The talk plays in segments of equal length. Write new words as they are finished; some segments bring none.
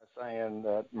saying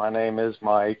that my name is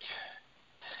Mike,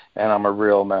 and I'm a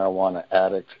real marijuana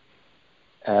addict.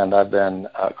 And I've been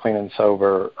clean and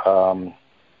sober,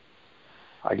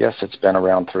 I guess it's been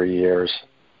around 3 years.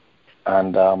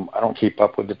 And I don't keep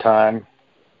up with the time.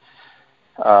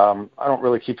 I don't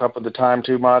really keep up with the time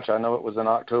too much. I know it was on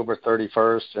October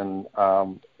 31st, and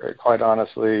quite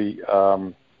honestly,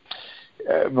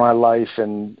 my life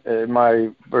and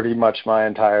pretty much my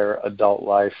entire adult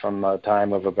life from the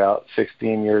time of about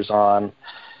 16 years on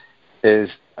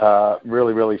is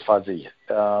really, really fuzzy.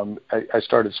 I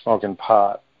started smoking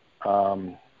pot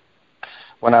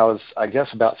when I was, I guess,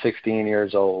 about 16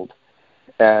 years old.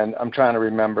 And I'm trying to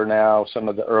remember now some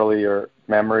of the earlier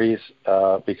memories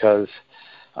because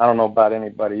I don't know about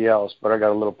anybody else, but I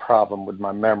got a little problem with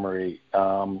my memory.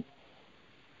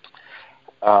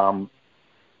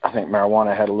 I think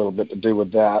marijuana had a little bit to do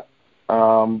with that.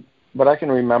 But I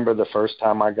can remember the first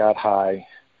time I got high.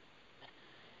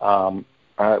 I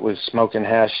was smoking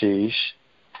hashish,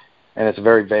 and it's a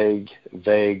very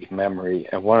vague memory.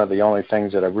 And one of the only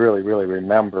things that I really, really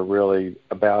remember really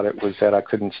about it was that I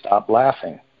couldn't stop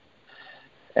laughing.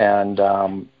 And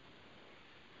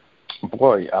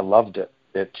boy, I loved it.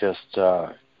 It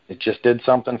just did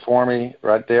something for me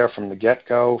right there from the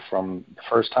get-go, from the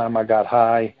first time I got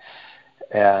high.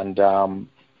 And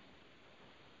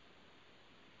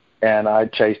I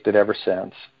chased it ever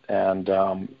since. And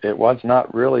it was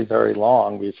not really very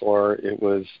long before it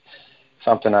was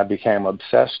something I became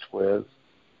obsessed with.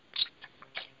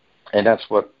 And that's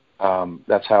what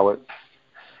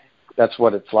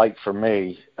it's like for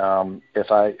me.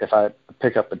 If I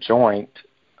pick up a joint,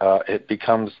 it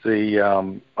becomes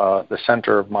the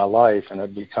center of my life, and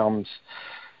it becomes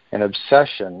an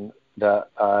obsession that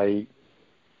I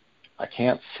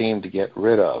can't seem to get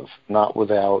rid of, not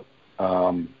without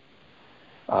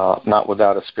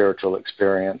a spiritual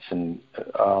experience, and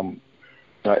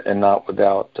not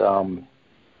without a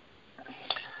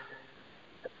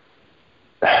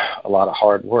lot of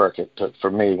hard work. It took for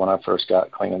me when I first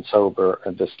got clean and sober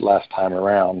this last time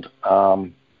around.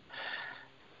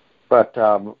 But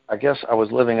I guess I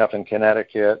was living up in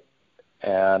Connecticut,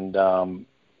 and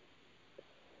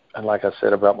like I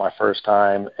said about my first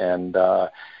time, and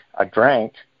I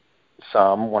drank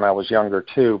some when I was younger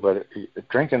too, but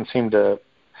drinking seemed to,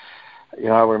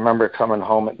 I remember coming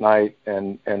home at night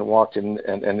and walking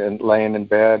and laying in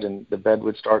bed, and the bed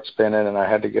would start spinning, and I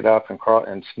had to get up and crawl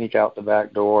and sneak out the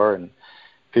back door and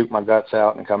puke my guts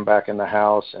out and come back in the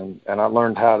house. And I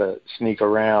learned how to sneak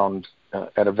around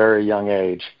at a very young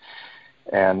age.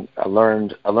 And I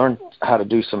learned how to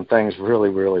do some things really,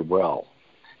 really well,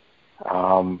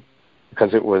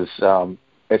 because it was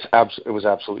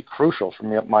absolutely crucial for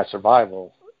me, my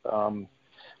survival.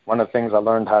 One of the things I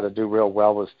learned how to do real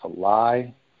well was to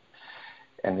lie,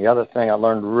 and the other thing I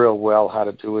learned real well how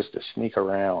to do is to sneak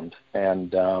around,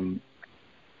 and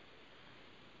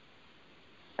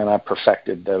I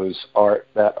perfected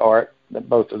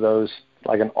both of those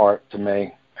like an art to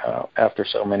me after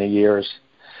so many years.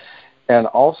 And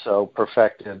also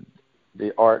perfected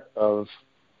the art of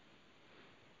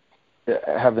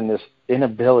having this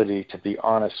inability to be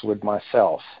honest with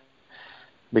myself,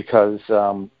 because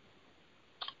let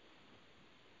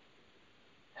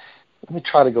me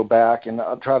try to go back and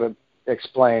I'll try to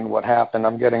explain what happened.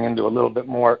 I'm getting into a little bit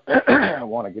more. I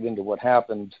want to get into what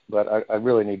happened, but I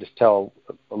really need to tell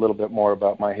a little bit more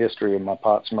about my history of my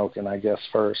pot smoking, I guess,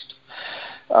 first.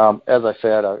 As I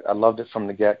said, I loved it from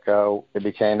the get-go. It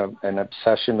became an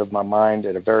obsession of my mind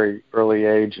at a very early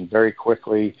age and very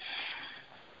quickly.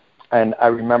 And I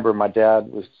remember my dad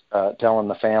was telling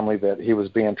the family that he was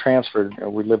being transferred.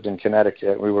 We lived in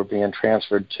Connecticut. We were being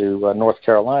transferred to North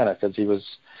Carolina because he was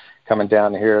coming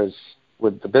down here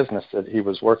with the business that he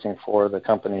was working for. The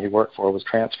company he worked for was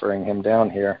transferring him down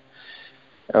here.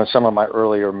 And some of my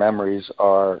earlier memories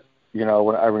are,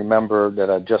 when I remember that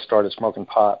I just started smoking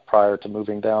pot prior to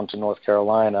moving down to North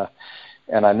Carolina,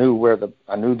 and I knew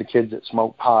the kids that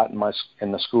smoked pot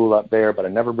in the school up there, but I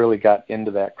never really got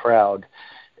into that crowd.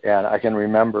 And I can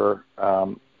remember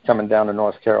coming down to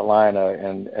North Carolina,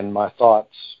 and my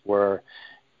thoughts were,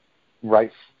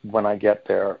 right when I get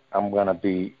there,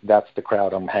 that's the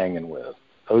crowd I'm hanging with.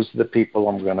 Those are the people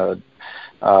I'm going to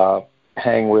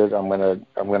hang with. I'm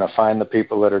going to find the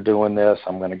people that are doing this.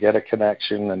 I'm going to get a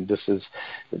connection, and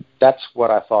that's what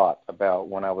I thought about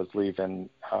when I was leaving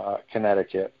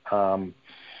Connecticut.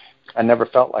 I never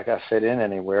felt like I fit in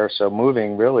anywhere, so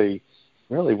moving really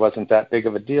wasn't that big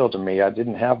of a deal to me. I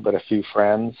didn't have but a few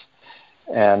friends,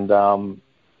 and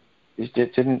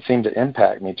it didn't seem to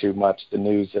impact me too much, the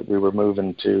news that we were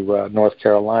moving to North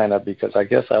Carolina, because I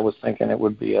guess I was thinking it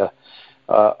would be a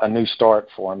a new start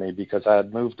for me because I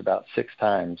had moved about 6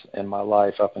 times in my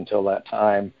life up until that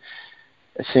time.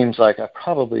 It seems like I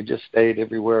probably just stayed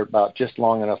everywhere about just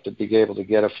long enough to be able to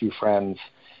get a few friends,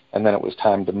 and then it was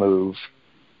time to move.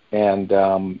 And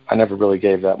I never really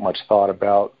gave that much thought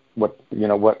about what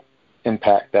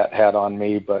impact that had on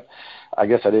me, but I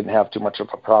guess I didn't have too much of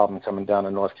a problem coming down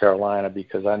to North Carolina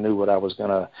because I knew what I was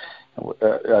gonna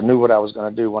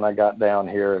do when I got down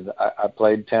here. I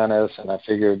played tennis, and I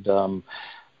figured in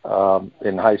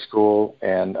high school,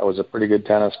 and I was a pretty good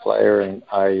tennis player, and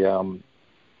I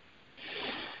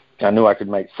knew I could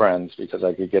make friends because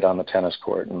I could get on the tennis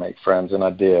court and make friends, and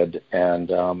I did.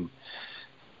 And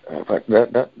but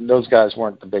those guys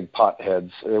weren't the big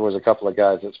potheads. There was a couple of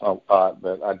guys that smoked pot,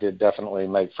 but I did definitely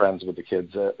make friends with the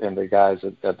kids and the guys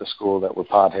at the school that were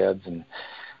potheads. And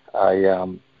I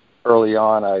early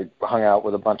on, I hung out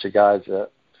with a bunch of guys that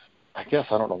I guess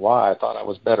I don't know why I thought I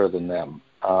was better than them.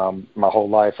 My whole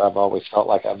life, I've always felt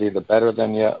like I'm either better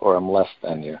than you or I'm less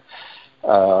than you.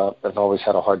 I've always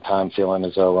had a hard time feeling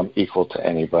as though I'm equal to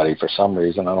anybody for some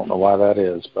reason. I don't know why that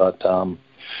is, but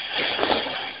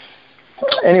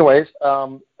anyways,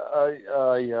 I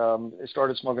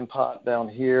started smoking pot down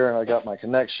here, and I got my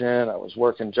connection. I was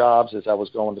working jobs as I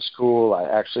was going to school. I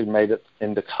actually made it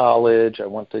into college. I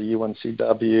went to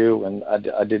UNCW, and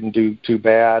I didn't do too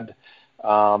bad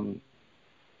as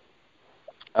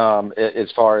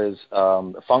far as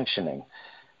functioning.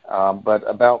 But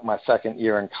about my second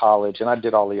year in college, and I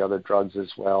did all the other drugs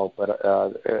as well, but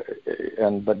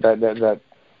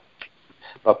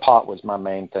pot was my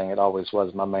main thing. It always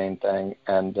was my main thing.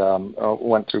 And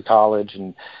went through college,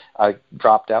 and I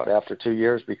dropped out after 2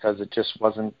 years because it just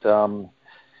wasn't. I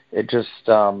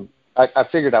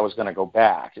figured I was going to go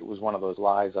back. It was one of those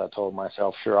lies I told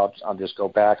myself. Sure, I'll just go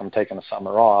back. I'm taking a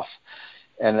summer off.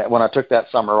 And when I took that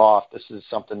summer off, this is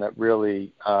something that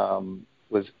really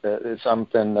was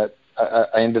something that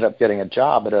I ended up getting a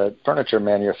job at a furniture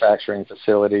manufacturing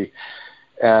facility,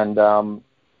 and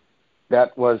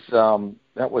that was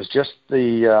just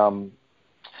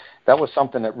that was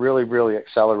something that really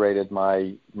accelerated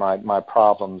my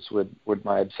problems with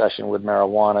my obsession with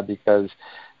marijuana because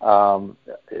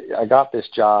I got this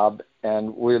job,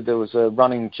 and there was a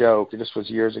running joke. This was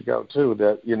years ago too,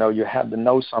 that you had to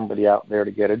know somebody out there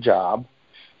to get a job.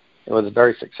 It was a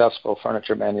very successful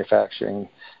furniture manufacturing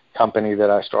company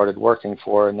that I started working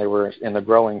for, and they were in the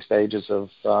growing stages of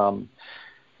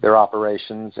their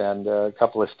operations, and a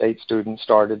couple of state students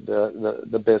started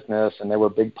the business, and they were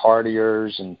big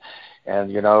partiers, and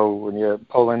when you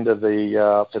pull into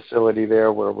the facility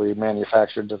there where we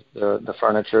manufactured the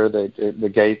furniture, the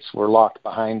gates were locked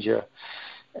behind you,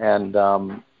 and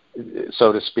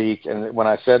so to speak. And when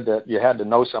I said that you had to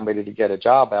know somebody to get a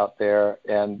job out there,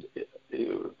 and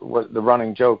what the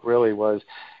running joke really was,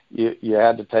 you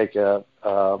had to take a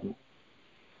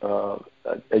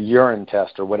urine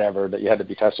test or whatever, that you had to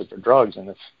be tested for drugs,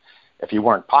 and if you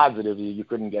weren't positive, you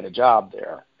couldn't get a job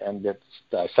there. And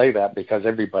I say that because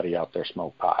everybody out there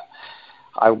smoked pot.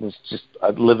 I was just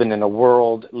living in a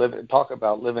world. Talk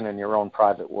about living in your own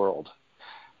private world.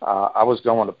 I was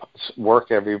going to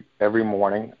work every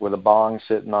morning with a bong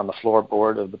sitting on the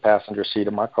floorboard of the passenger seat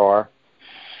of my car,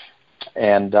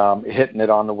 and hitting it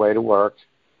on the way to work,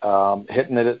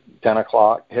 hitting it at 10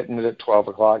 o'clock, hitting it at 12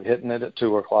 o'clock, hitting it at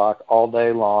 2 o'clock, all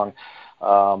day long,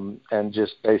 and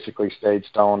just basically stayed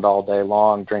stoned all day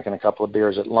long, drinking a couple of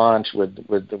beers at lunch with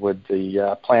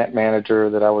the plant manager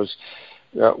that I was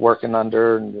working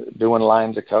under, and doing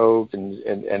lines of coke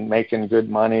and making good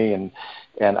money, and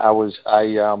I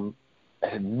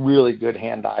had really good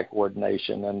hand-eye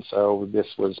coordination, and so this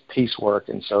was piecework.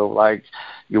 And so, like,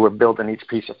 you were building each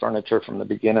piece of furniture from the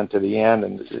beginning to the end,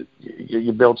 and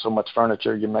you build so much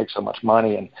furniture, you make so much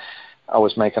money, and I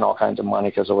was making all kinds of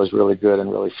money because I was really good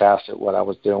and really fast at what I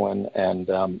was doing, and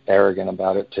arrogant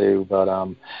about it too. But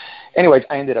anyways,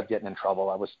 I ended up getting in trouble.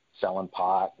 I was selling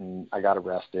pot, and I got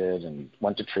arrested and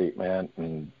went to treatment,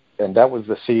 and that was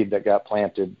the seed that got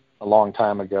planted a long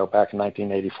time ago, back in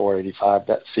 1984, 85.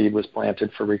 That seed was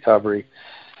planted for recovery.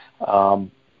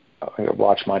 I'm going to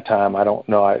watch my time. I don't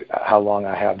know how long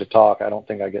I have to talk. I don't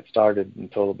think I get started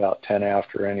until about 10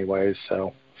 after anyways,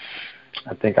 so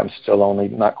I think I'm still only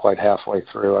not quite halfway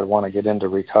through. I want to get into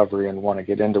recovery and want to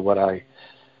get into what I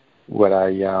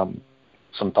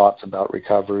some thoughts about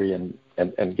recovery and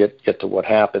get to what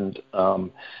happened.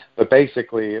 But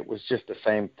basically, it was just the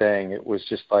same thing. It was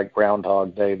just like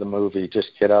Groundhog Day, the movie.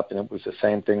 Just get up, and it was the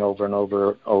same thing over and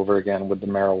over again with the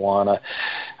marijuana.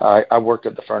 I worked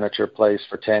at the furniture place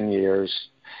for 10 years,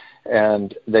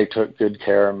 and they took good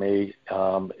care of me.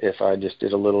 If I just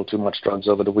did a little too much drugs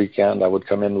over the weekend, I would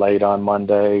come in late on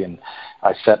Monday, and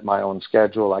I set my own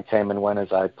schedule. I came and went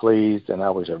as I pleased, and I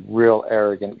was a real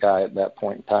arrogant guy at that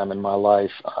point in time in my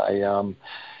life.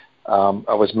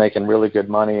 I was making really good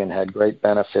money and had great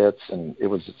benefits, and it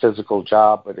was a physical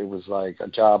job, but it was like a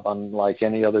job unlike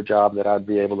any other job that I'd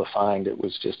be able to find. It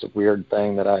was just a weird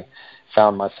thing that I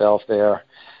found myself there.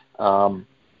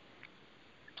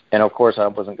 And of course, I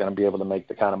wasn't going to be able to make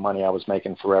the kind of money I was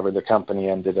making forever. The company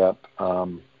ended up,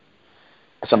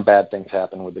 some bad things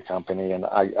happened with the company, and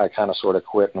I kind of sort of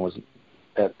quit and was,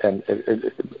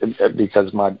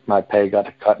 because my pay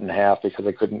got cut in half because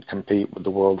I couldn't compete with the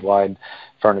worldwide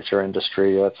furniture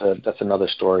industry. That's another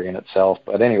story in itself.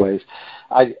 But anyways,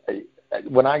 let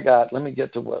me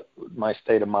get to what my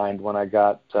state of mind when I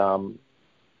got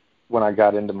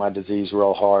into my disease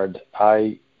real hard.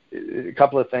 A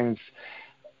couple of things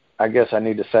I guess I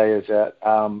need to say is that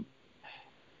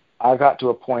I got to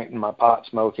a point in my pot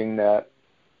smoking that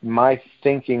my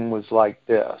thinking was like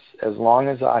this: as long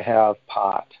as I have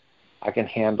pot, I can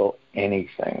handle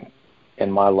anything in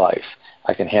my life.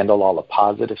 I can handle all the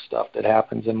positive stuff that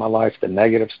happens in my life, the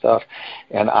negative stuff,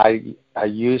 and I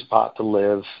use pot to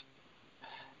live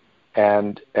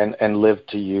and live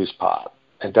to use pot.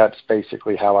 And that's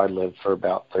basically how I lived for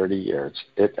about 30 years.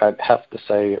 I'd have to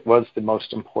say it was the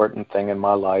most important thing in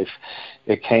my life.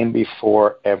 It came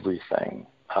before everything.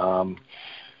 I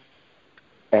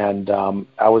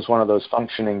was one of those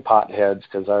functioning potheads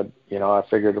because I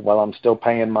figured, well, I'm still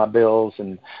paying my bills,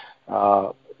 and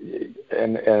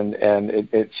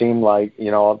it seemed like,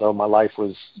 although my life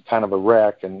was kind of a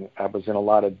wreck and I was in a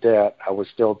lot of debt, I was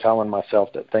still telling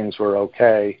myself that things were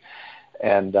okay.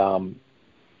 And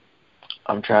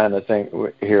I'm trying to think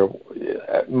here.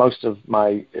 Most of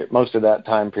that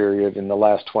time period in the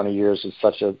last 20 years is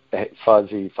such a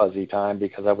fuzzy time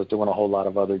because I was doing a whole lot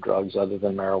of other drugs other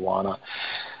than marijuana.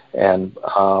 And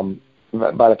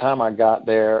by the time I got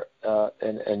there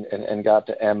and got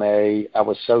to MA, I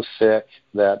was so sick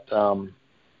that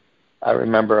I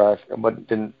remember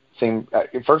didn't seem.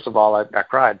 First of all, I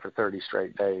cried for 30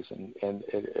 straight days, and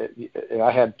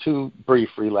I had two brief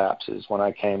relapses when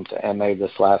I came to MA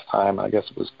this last time. I guess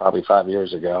it was probably 5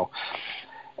 years ago,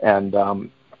 and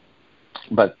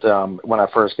but when I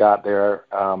first got there,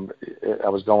 I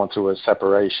was going through a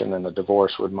separation and a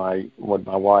divorce with my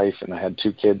wife, and I had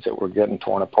two kids that were getting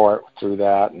torn apart through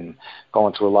that, and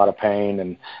going through a lot of pain,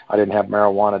 and I didn't have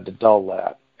marijuana to dull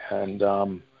that, and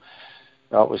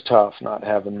it was tough not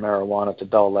having marijuana to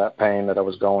dull that pain that I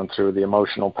was going through, the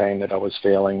emotional pain that I was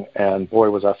feeling. And boy,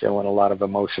 was I feeling a lot of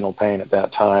emotional pain at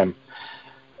that time.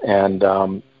 And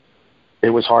it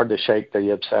was hard to shake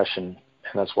the obsession.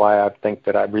 And that's why I think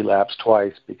that I relapsed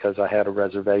twice, because I had a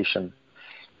reservation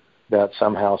that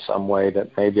somehow, some way,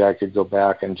 that maybe I could go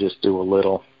back and just do a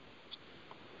little.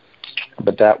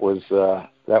 But that was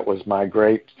my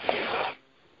great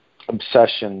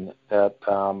obsession that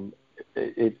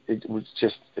it was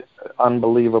just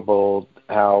unbelievable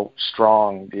how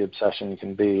strong the obsession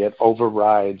can be. It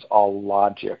overrides all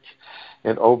logic.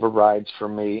 It overrides for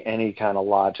me any kind of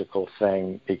logical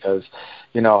thing because,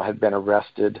 I had been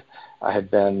arrested. I had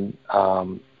been,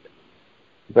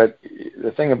 but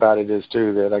the thing about it is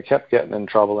too that I kept getting in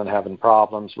trouble and having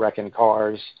problems, wrecking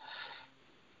cars.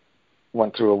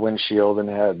 Went through a windshield and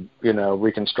had,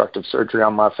 reconstructive surgery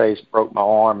on my face, broke my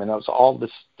arm, and all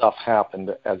this stuff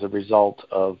happened as a result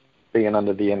of being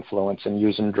under the influence and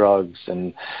using drugs,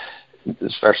 and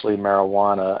especially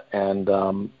marijuana. And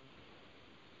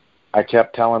I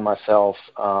kept telling myself,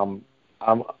 I'm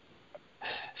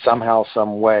somehow,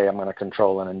 some way, I'm going to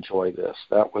control and enjoy this.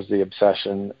 That was the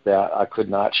obsession that I could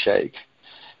not shake.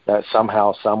 That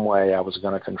somehow, some way, I was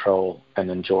going to control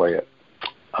and enjoy it.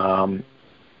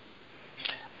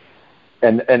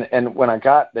 And when I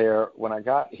got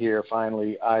here,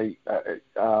 finally, I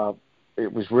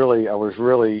was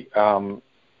really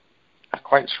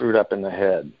quite screwed up in the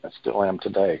head. I still am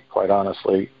today, quite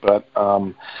honestly. But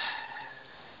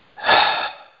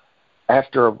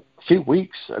after a few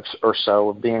weeks or so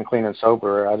of being clean and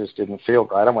sober, I just didn't feel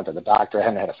right. I went to the doctor. I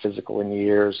hadn't had a physical in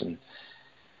years, and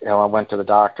I went to the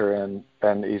doctor, and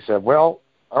he said, "Well,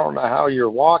 I don't know how you're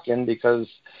walking because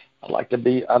I'd like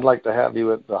to have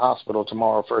you at the hospital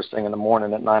tomorrow first thing in the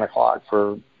morning at 9:00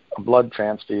 for a blood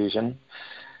transfusion."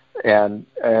 And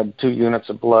I had 2 units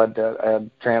of blood that I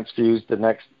had transfused the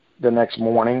next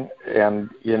morning. And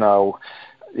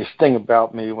this thing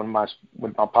about me with my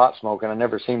pot smoking, I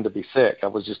never seemed to be sick. I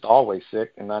was just always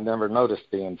sick, and I never noticed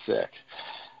being sick.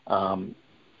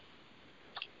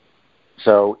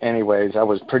 So anyways, I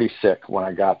was pretty sick when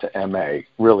I got to MA,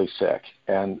 really sick.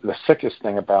 And the sickest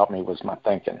thing about me was my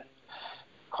thinking,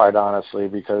 quite honestly,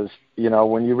 because,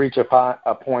 when you reach a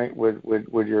point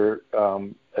with your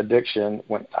addiction,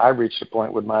 when I reached a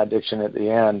point with my addiction at the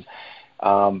end,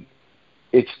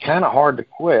 it's kind of hard to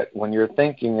quit when your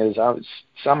thinking is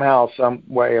somehow, some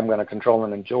way I'm going to control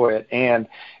and enjoy it. And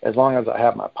as long as I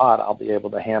have my pot, I'll be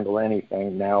able to handle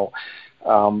anything. Now,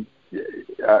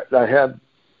 I had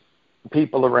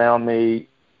people around me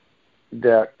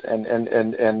that,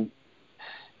 and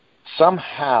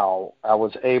somehow I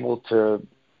was able to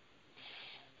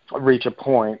reach a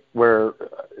point where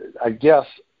I guess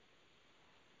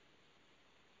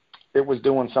it was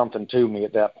doing something to me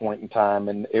at that point in time,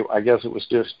 and I guess it was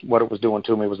just what it was doing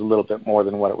to me was a little bit more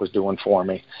than what it was doing for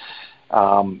me.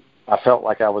 I felt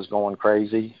like I was going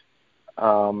crazy.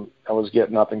 I was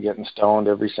getting up and getting stoned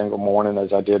every single morning,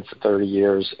 as I did for 30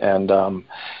 years. And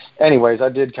anyways, I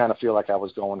did kind of feel like I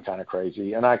was going kind of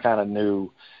crazy, and I kind of knew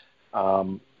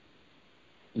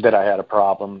that I had a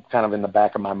problem, kind of in the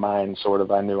back of my mind, sort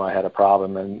of. I knew I had a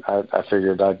problem, and I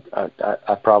figured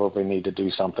I probably need to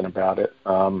do something about it.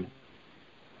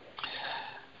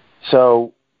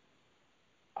 So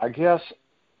I guess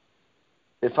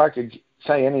if I could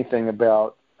say anything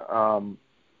about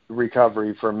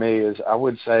recovery for me, is I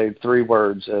would say 3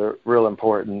 words that are real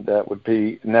important. That would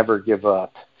be never give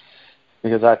up,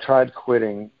 because I tried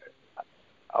quitting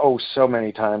so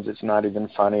many times it's not even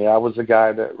funny. I was the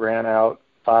guy that ran out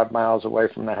 5 miles away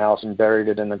from the house and buried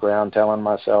it in the ground, telling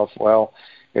myself, well,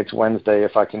 it's Wednesday.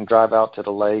 If I can drive out to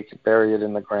the lake, bury it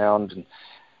in the ground, and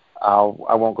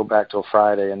I won't go back till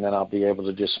Friday, and then I'll be able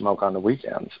to just smoke on the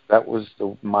weekends. That was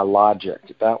my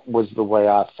logic. That was the way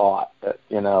I thought, that,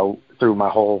 through my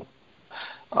whole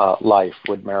life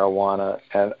with marijuana.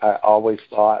 And I always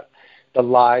thought the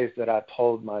lies that I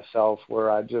told myself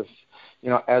were I just,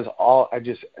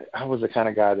 I was the kind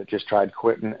of guy that just tried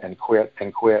quitting and quit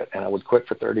and quit, and I would quit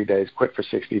for 30 days, quit for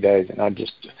 60 days, and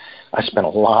I spent a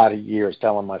lot of years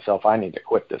telling myself, I need to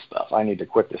quit this stuff,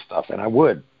 and I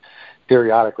would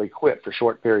periodically quit for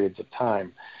short periods of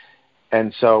time.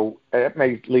 And so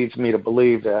it leads me to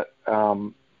believe that,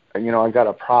 I've got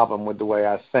a problem with the way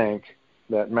I think,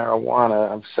 that marijuana,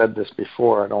 I've said this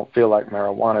before, I don't feel like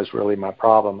marijuana is really my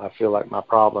problem. I feel like my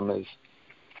problem is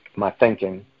my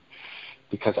thinking,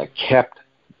 because I kept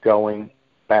going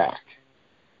back.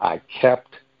 I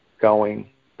kept going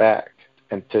back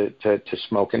and to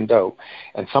smoking dope.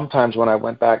 And sometimes when I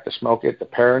went back to smoke it, the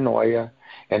paranoia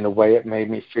and the way it made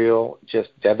me feel just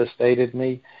devastated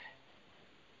me.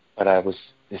 But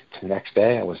the next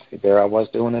day, I was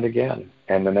doing it again.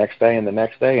 And the next day and the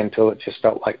next day, until it just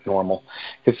felt like normal.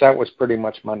 Because that was pretty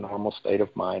much my normal state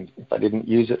of mind. If I didn't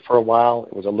use it for a while,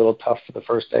 it was a little tough for the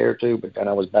first day or two, but then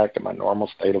I was back to my normal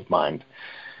state of mind.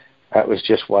 That was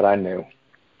just what I knew.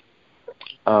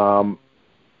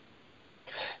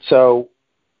 So,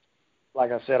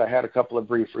 like I said, I had a couple of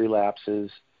brief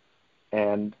relapses,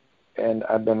 and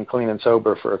I've been clean and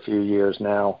sober for a few years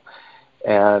now.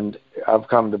 And I've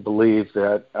come to believe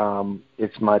that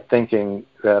it's my thinking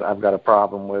that I've got a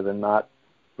problem with, and not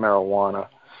marijuana.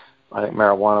 I think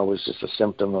marijuana was just a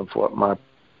symptom of what my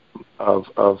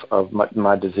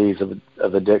disease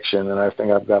of addiction, and I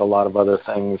think I've got a lot of other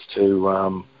things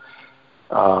to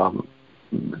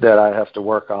that I have to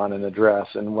work on and address.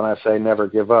 And when I say never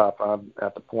give up, I'm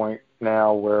at the point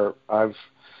now where I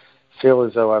feel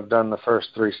as though I've done the first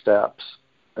 3 steps,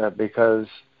 because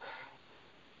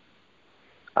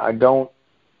I don't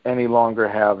any longer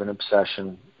have an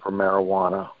obsession for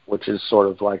marijuana, which is sort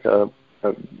of like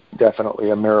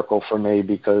definitely a miracle for me,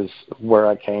 because where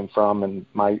I came from and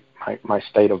my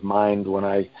state of mind when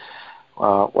I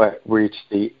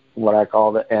reached what I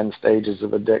call the end stages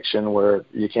of addiction, where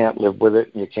you can't live with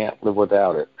it and you can't live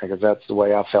without it, because that's the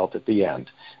way I felt at the end.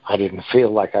 I didn't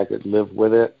feel like I could live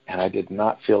with it, and I did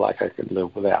not feel like I could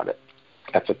live without it.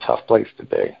 That's a tough place to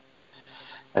be.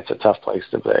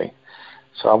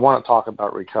 So I want to talk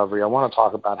about recovery. I want to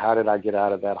talk about how did I get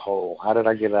out of that hole? How did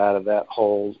I get out of that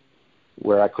hole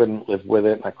where I couldn't live with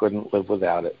it and I couldn't live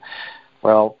without it?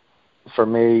 Well, for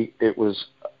me, it was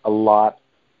a lot.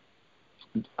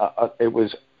 It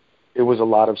was a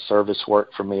lot of service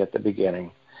work for me at the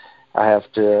beginning. I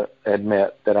have to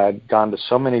admit that I'd gone to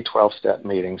so many 12-step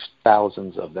meetings,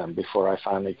 thousands of them, before I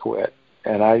finally quit.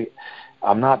 And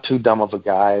I'm not too dumb of a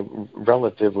guy,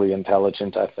 relatively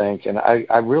intelligent, I think. And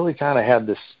I really kind of had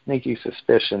this sneaky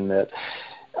suspicion that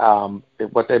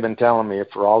what they've been telling me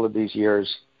for all of these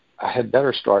years, I had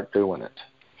better start doing it.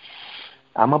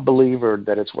 I'm a believer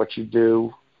that it's what you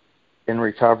do in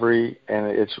recovery, and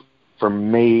it's for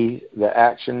me, the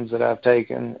actions that I've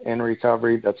taken in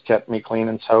recovery that's kept me clean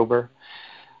and sober,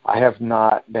 I have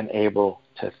not been able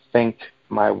to think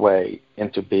my way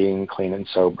into being clean and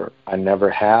sober. I never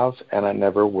have, and I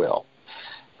never will.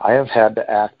 I have had to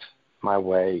act my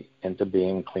way into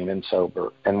being clean and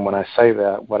sober. And when I say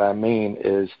that, what I mean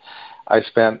is I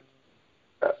spent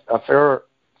a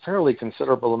fairly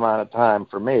considerable amount of time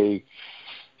for me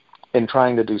in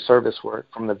trying to do service work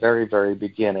from the very, very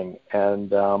beginning.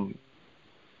 And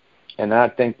I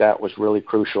think that was really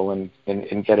crucial in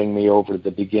getting me over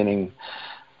the beginning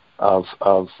of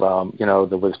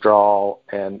the withdrawal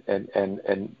and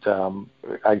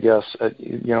I guess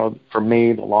for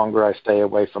me, the longer I stay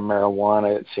away from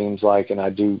marijuana, it seems like, and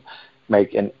I do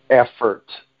make an effort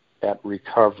at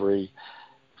recovery.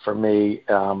 For me,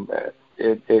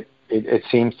 it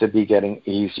seems to be getting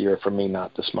easier for me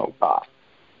not to smoke pot.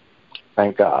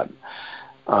 Thank God.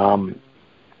 I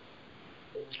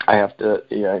have to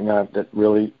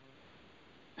really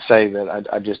say that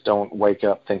I just don't wake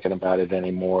up thinking about it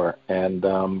anymore, and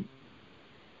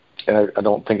I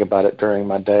don't think about it during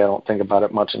my day. I don't think about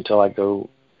it much until I go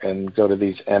to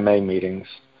these MA meetings,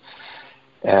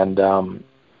 and I'm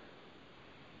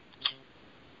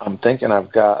thinking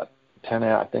I've got 10.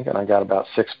 I think I got about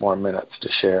 6 more minutes to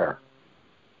share,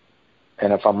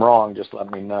 and if I'm wrong, just let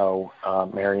me know,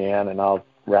 Marianne, and I'll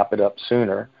wrap it up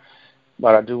sooner.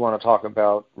 But I do want to talk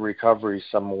about recovery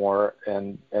some more,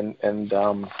 and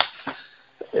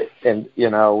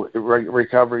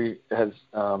recovery has,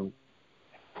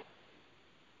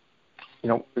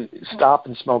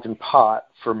 stopping smoking pot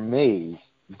for me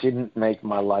didn't make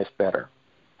my life better.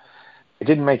 It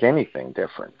didn't make anything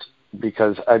different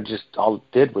because all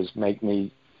it did was make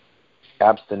me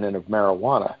abstinent of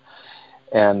marijuana,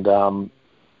 and I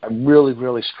really,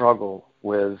 really struggle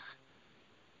with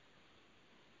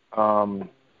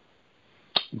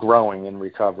growing in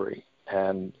recovery.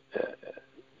 And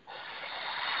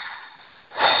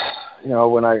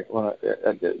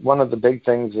one of the big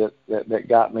things that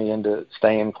got me into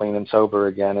staying clean and sober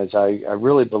again is I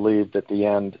really believed at the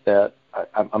end that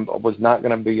I was not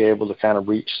going to be able to kind of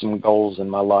reach some goals in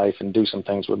my life and do some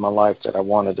things with my life that I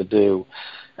wanted to do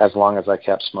as long as I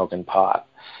kept smoking pot.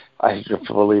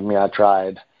 Believe me, I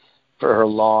tried for a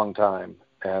long time,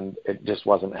 and it just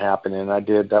wasn't happening.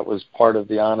 That was part of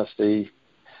the honesty.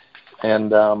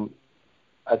 And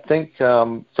I think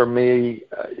for me,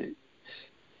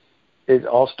 it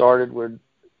all started with,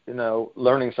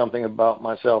 learning something about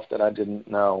myself that I didn't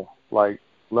know, like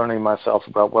learning myself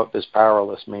about what does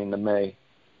powerless mean to me.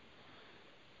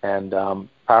 And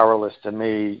powerless to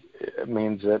me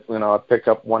means that, I pick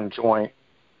up one joint,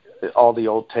 all the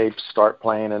old tapes start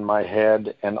playing in my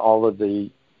head, and all of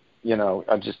the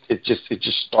it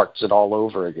just starts it all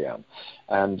over again.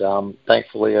 And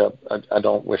thankfully, I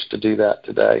don't wish to do that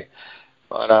today.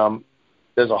 But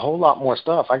there's a whole lot more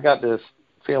stuff. I got this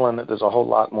feeling that there's a whole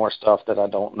lot more stuff that I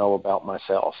don't know about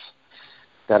myself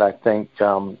that I think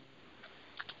the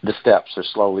steps are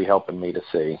slowly helping me to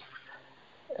see.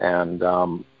 And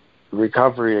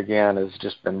recovery, again, has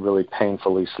just been really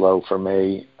painfully slow for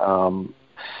me.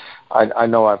 I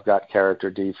know I've got character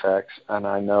defects, and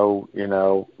I know,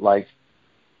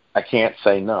 I can't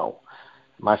say no.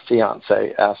 My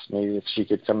fiance asked me if she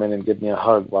could come in and give me a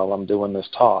hug while I'm doing this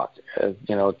talk.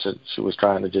 She was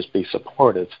trying to just be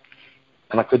supportive,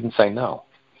 and I couldn't say no.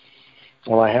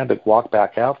 Well, I had to walk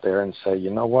back out there and say, you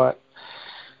know what?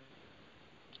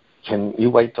 Can you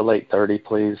wait till 8:30,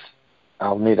 please?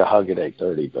 I'll need a hug at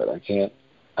 8:30, but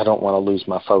I don't want to lose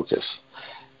my focus.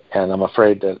 And I'm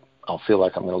afraid that I'll feel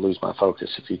like I'm going to lose my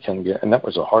focus if you can get. And that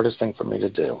was the hardest thing for me to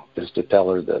do, is to tell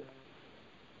her that,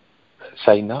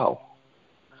 say no.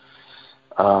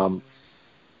 I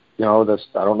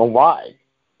don't know why.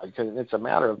 It's a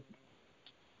matter of,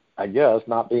 I guess,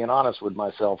 not being honest with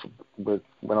myself when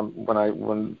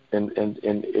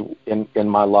in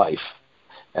my life,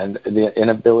 and the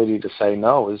inability to say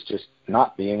no is just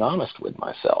not being honest with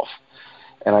myself,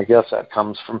 and I guess that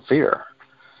comes from fear,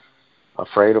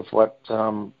 afraid of what's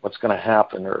going to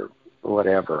happen or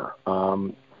whatever.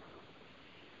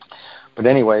 But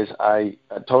anyways, I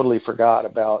totally forgot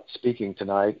about speaking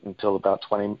tonight until about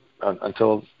a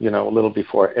little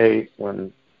before 8,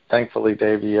 when thankfully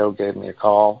Dave Yeo gave me a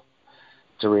call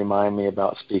to remind me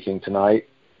about speaking tonight.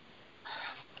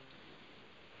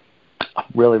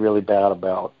 I'm really, really bad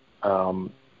about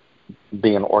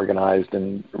being organized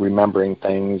and remembering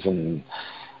things,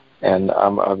 and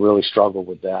I really struggle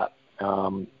with that.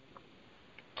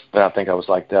 But I think I was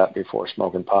like that before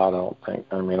smoking pot.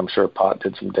 I'm sure pot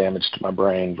did some damage to my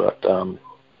brain, but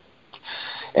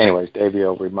anyways, Dave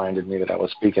Yeo reminded me that I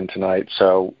was speaking tonight,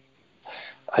 so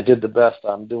I did the best.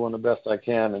 I'm doing the best I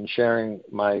can and sharing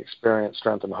my experience,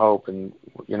 strength, and hope, and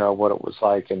what it was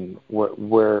like, and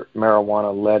where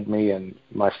marijuana led me, and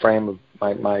my frame of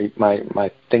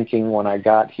my thinking when I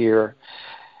got here,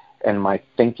 and my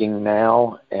thinking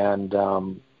now, and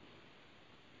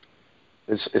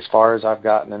as far as I've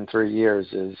gotten in 3 years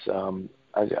is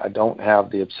I don't have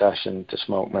the obsession to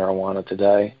smoke marijuana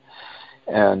today,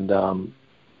 and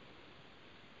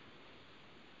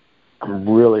I'm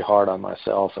really hard on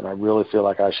myself, and I really feel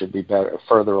like I should be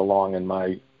further along in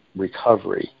my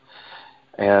recovery.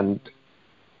 And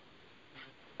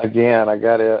again, I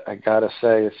gotta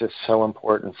say, it's just so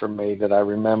important for me that I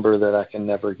remember that I can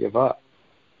never give up.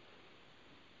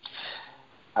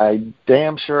 I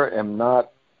damn sure am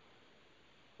not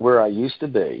where I used to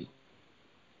be,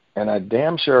 and I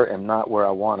damn sure am not where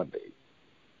I want to be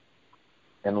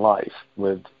in life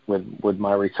with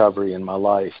my recovery in my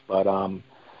life. But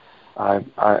I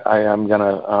am going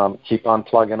to keep on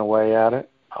plugging away at it.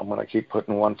 I'm going to keep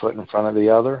putting one foot in front of the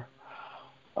other.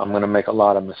 I'm going to make a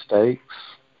lot of mistakes.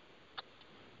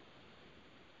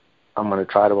 I'm going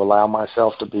to try to allow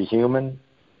myself to be human,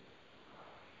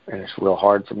 and it's real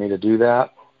hard for me to do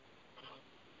that.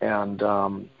 And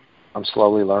I'm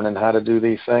slowly learning how to do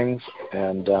these things,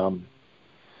 and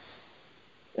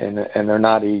they're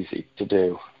not easy to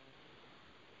do.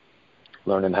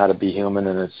 Learning how to be human,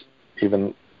 and it's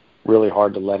even really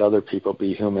hard to let other people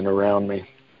be human around me.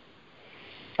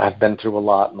 I've been through a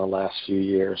lot in the last few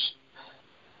years,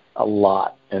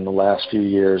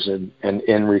 and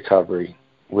in recovery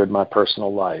with my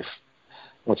personal life,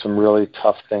 with some really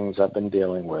tough things I've been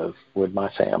dealing with my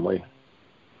family,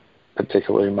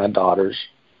 particularly my daughters,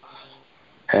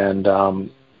 and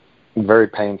very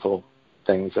painful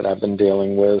things that I've been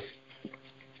dealing with.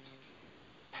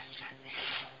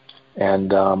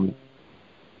 And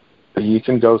you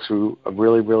can go through a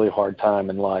really, really hard time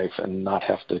in life and not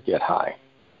have to get high.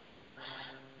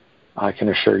 I can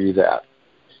assure you that.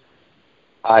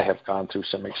 I have gone through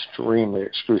some extremely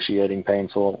excruciating,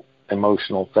 painful,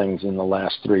 emotional things in the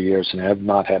last 3 years and have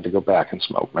not had to go back and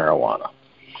smoke marijuana.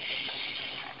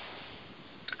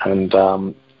 And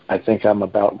I think I'm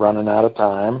about running out of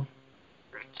time.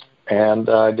 And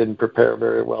I didn't prepare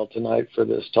very well tonight for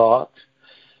this talk.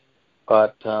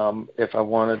 But if I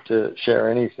wanted to share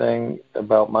anything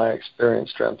about my experience,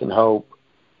 strength, and hope,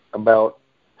 about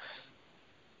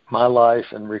my life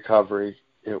and recovery,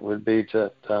 it would be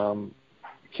to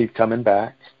keep coming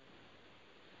back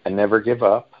and never give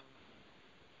up.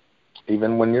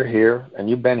 Even when you're here, and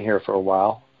you've been here for a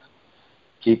while,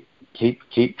 keep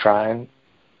trying,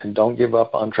 and don't give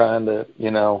up on trying to,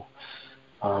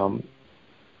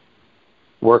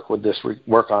 work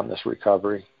on this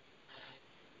recovery.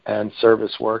 And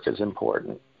service work is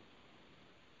important.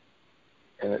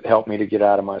 And it helped me to get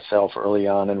out of myself early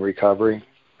on in recovery.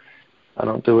 I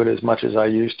don't do it as much as I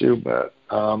used to, but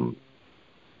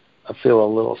I feel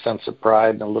a little sense of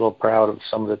pride and a little proud of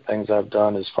some of the things I've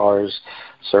done as far as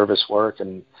service work.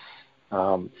 And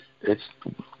it's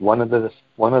one of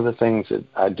the things that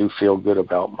I do feel good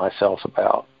about myself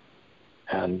about.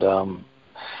 And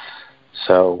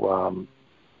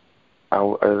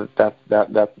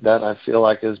that I feel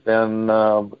like has been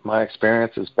my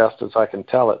experience as best as I can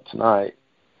tell it tonight.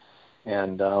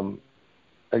 And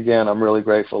again, I'm really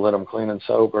grateful that I'm clean and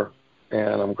sober,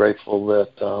 and I'm grateful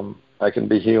that I can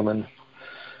be human,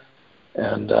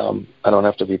 and I don't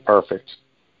have to be perfect.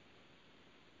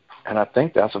 And I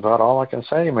think that's about all I can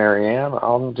say, Marianne.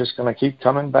 I'm just going to keep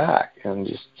coming back and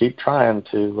just keep trying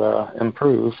to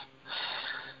improve.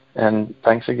 And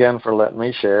thanks again for letting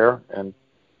me share and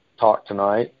talk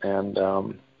tonight. And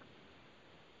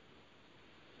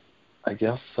I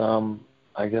guess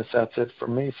that's it for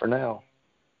me for now.